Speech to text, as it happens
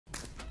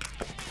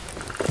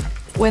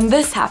When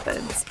this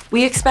happens,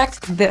 we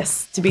expect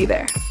this to be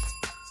there.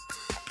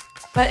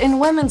 But in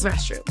women's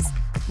restrooms,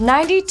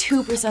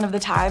 92% of the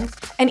time,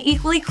 an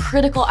equally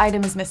critical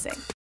item is missing: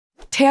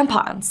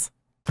 tampons.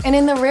 And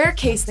in the rare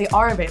case they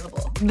are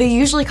available, they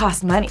usually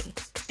cost money.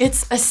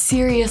 It's a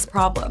serious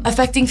problem,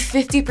 affecting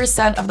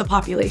 50% of the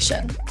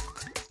population.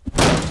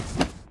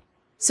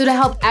 So to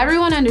help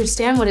everyone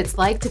understand what it's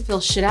like to feel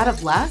shit out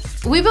of luck,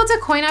 we built a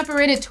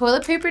coin-operated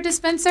toilet paper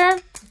dispenser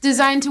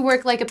designed to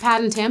work like a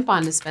pad and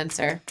tampon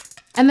dispenser,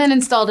 and then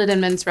installed it in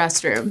men's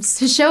restrooms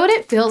to show what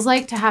it feels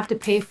like to have to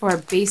pay for a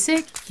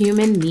basic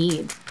human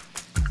need.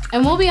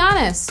 And we'll be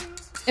honest,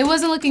 it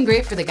wasn't looking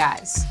great for the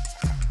guys.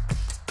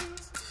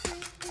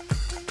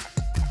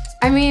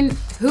 I mean,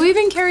 who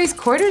even carries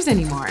quarters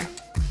anymore?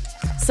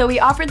 So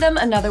we offered them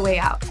another way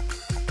out: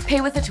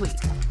 pay with a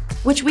tweet,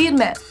 which we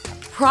admit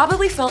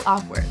probably felt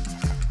awkward.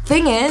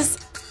 Thing is,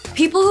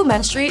 people who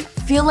menstruate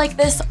feel like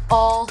this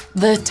all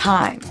the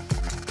time.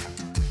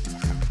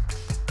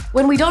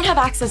 When we don't have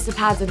access to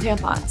pads and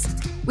tampons,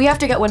 we have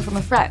to get one from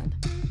a friend,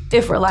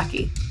 if we're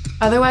lucky.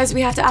 Otherwise,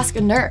 we have to ask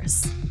a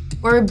nurse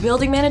or a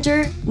building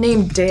manager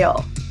named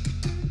Dale.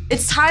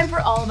 It's time for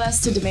all of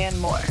us to demand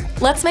more.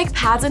 Let's make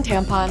pads and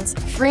tampons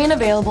free and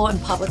available in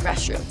public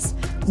restrooms,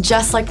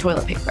 just like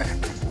toilet paper.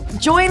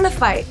 Join the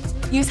fight.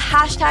 Use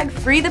hashtag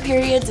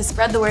 #FreeThePeriod to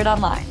spread the word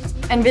online,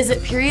 and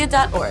visit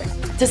period.org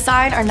to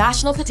sign our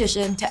national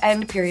petition to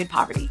end period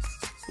poverty,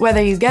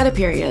 whether you get a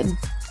period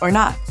or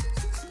not.